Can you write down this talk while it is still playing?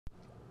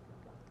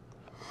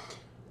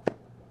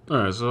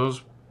Alright, so I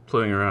was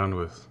playing around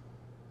with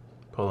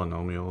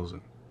polynomials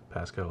and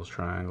Pascal's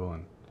triangle,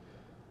 and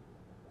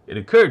it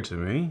occurred to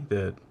me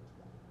that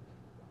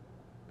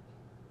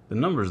the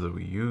numbers that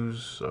we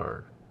use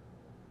are,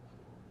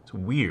 it's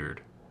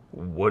weird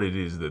what it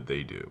is that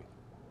they do,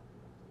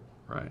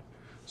 right?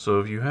 So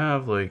if you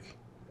have like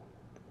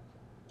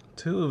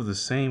two of the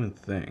same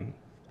thing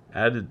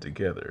added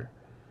together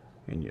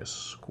and you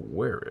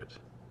square it,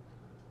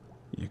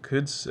 you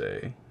could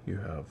say you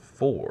have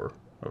 4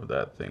 of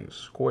that thing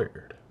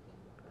squared.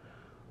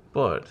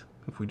 But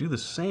if we do the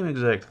same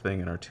exact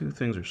thing and our two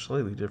things are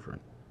slightly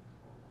different,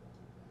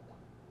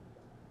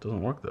 it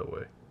doesn't work that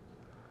way.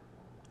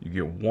 You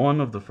get 1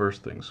 of the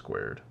first thing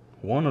squared,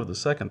 1 of the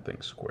second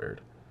thing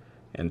squared,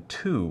 and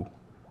 2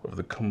 of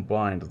the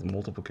combined, the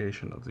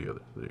multiplication of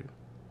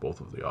both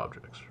of the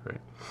objects,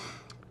 right?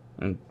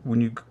 And when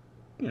you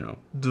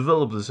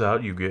develop this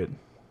out, you get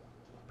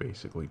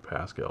basically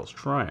Pascal's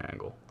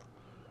triangle,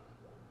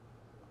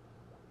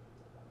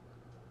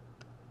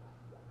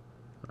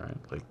 right?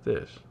 Like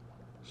this.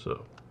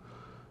 So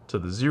to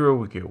the 0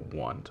 we get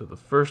 1. To the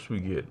first we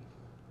get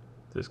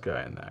this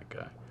guy and that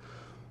guy.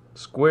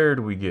 Squared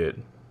we get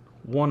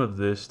 1 of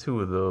this,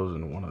 2 of those,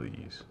 and 1 of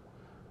these.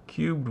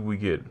 Cubed we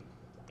get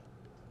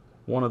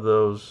 1 of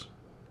those,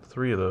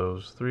 3 of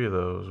those, 3 of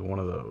those, 1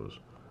 of those.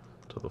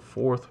 To the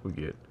fourth we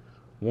get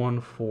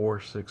 1,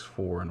 4, 6,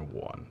 4, and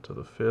 1. To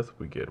the fifth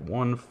we get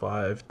 1,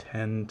 5,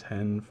 10,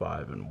 10,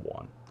 5, and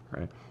 1.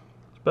 Right?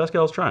 It's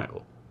Pascal's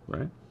triangle,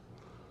 right?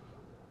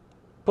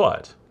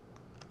 But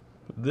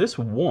this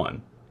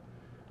 1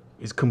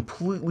 is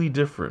completely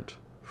different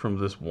from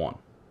this 1.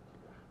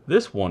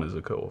 This 1 is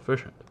a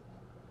coefficient.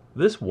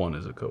 This 1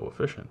 is a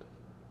coefficient.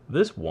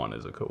 This 1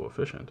 is a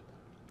coefficient.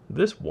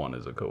 This 1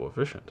 is a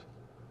coefficient.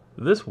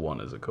 This 1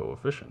 is a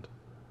coefficient.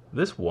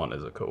 This 1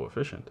 is a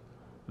coefficient.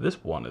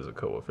 This 1 is a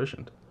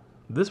coefficient.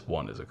 This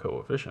 1 is a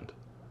coefficient.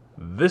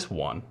 This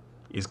 1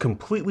 is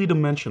completely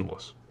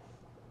dimensionless.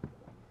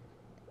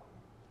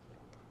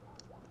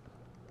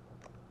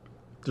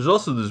 There's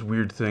also this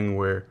weird thing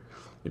where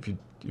if you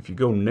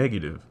go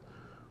negative,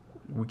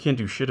 we can't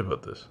do shit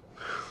about this.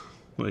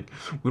 Like,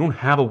 we don't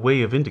have a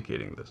way of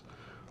indicating this.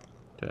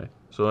 Okay,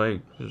 so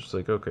I just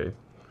like, okay,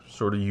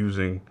 sort of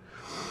using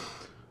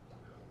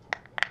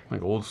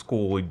like old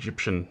school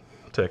Egyptian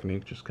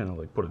technique, just kind of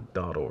like put a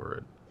dot over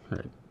it,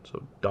 right?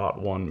 So dot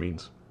 1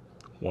 means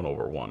 1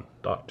 over 1.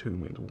 Dot 2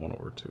 means 1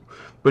 over 2.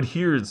 But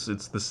here it's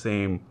the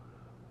same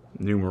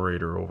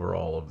numerator over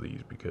all of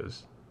these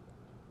because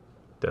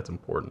that's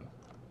important.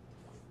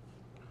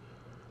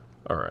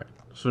 Alright,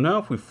 so now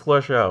if we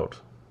flesh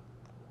out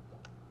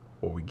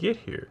what we get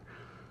here,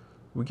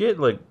 we get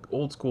like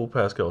old school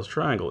Pascal's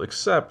triangle,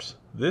 except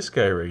this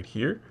guy right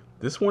here,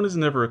 this one is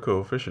never a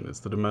coefficient, it's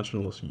the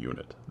dimensionless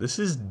unit. This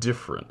is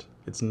different.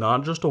 It's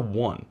not just a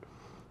 1.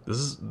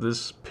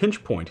 This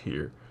pinch point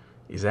here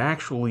is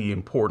actually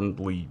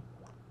importantly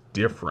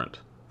different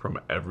from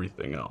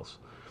everything else.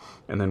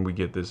 And then we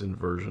get this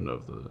inversion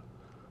of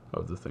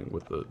the thing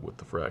with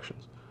the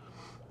fractions.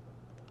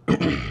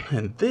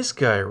 And this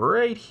guy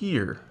right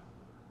here,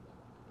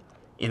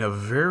 in a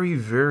very,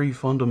 very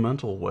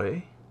fundamental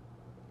way,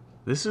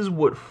 this is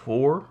what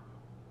 4,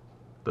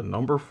 the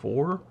number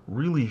 4,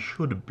 really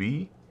should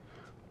be,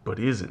 but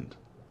isn't.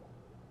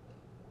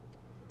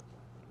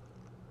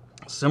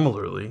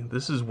 Similarly,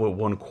 this is what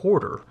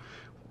 1/4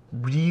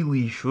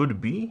 really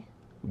should be,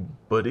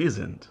 but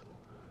isn't.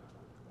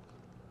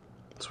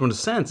 So in a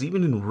sense,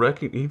 even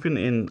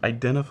in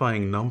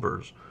identifying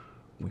numbers,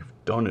 we've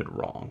done it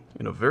wrong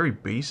in a very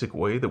basic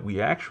way that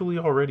we actually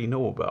already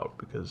know about,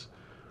 because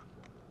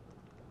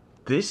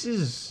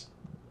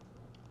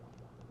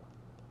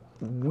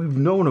we've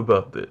known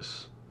about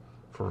this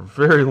for a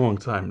very long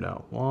time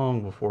now,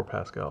 long before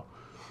Pascal.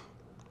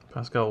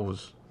 Pascal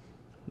was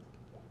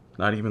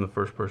not even the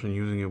first person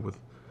using it with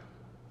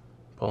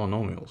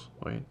polynomials,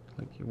 right?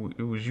 Like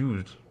it was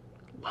used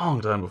a long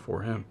time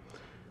before him.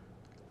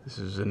 This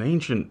is an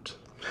ancient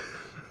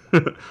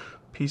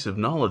piece of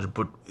knowledge,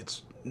 but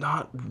it's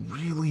not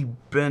really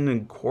been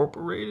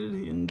incorporated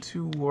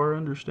into our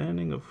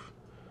understanding of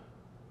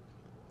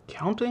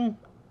counting,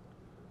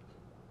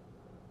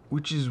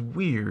 which is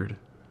weird.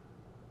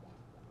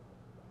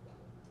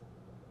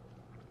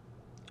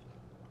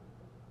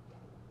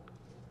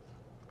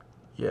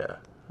 Yeah,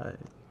 I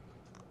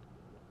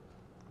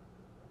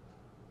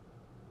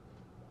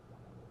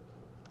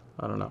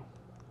don't know.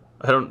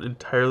 I don't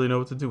entirely know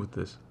what to do with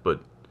this,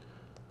 but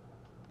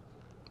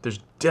there's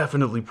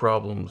definitely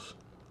problems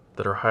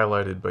that are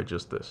highlighted by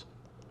just this.